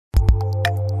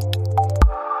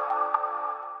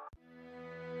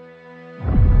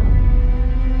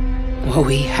what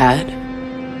we had,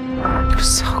 it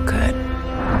was so good.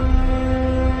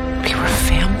 We were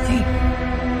family.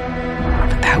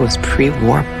 But that was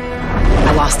pre-war.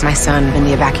 I lost my son in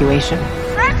the evacuation.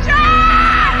 Richard!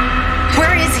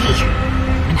 Where is he?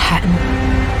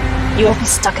 Manhattan. You will be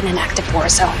stuck in an active war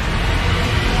zone.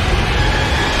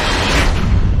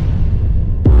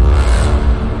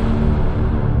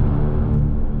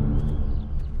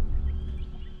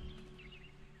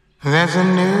 There's a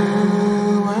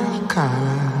new world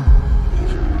coming,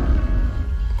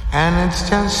 and it's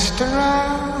just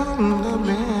around the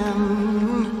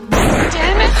bend.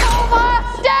 Damn it, Nova!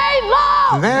 Stay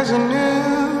low! There's a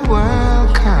new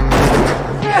world coming.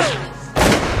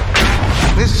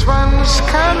 This one's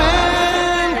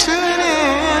coming to an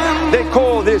end. They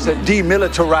call this a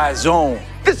demilitarized zone.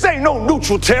 This ain't no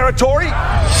neutral territory.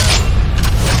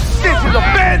 This is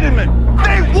abandonment.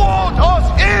 They walled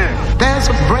us in. There's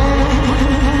a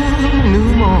brand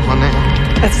new morning.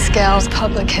 That's Scale's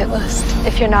public hit list.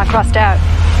 If you're not crossed out,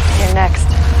 you're next.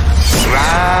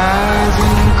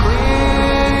 Rising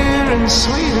clear and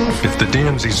sweet and If the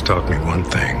DMZ's taught me one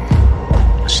thing,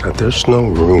 it's that there's no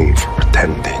room for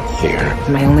pretending here.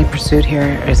 My only pursuit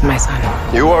here is my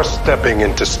son. You are stepping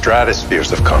into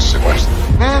stratospheres of consequence.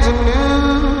 there's a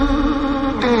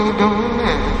new day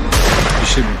dawning. You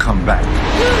shouldn't come back.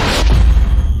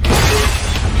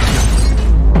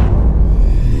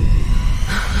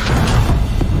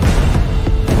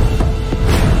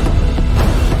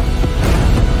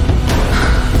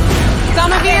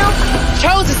 Some of you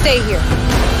chose to stay here.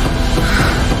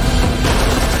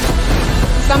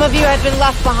 Some of you have been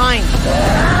left behind.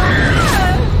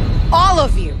 All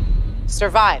of you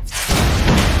survived.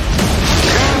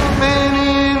 Coming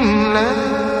in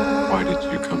love. Why did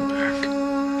you come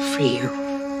back? For you.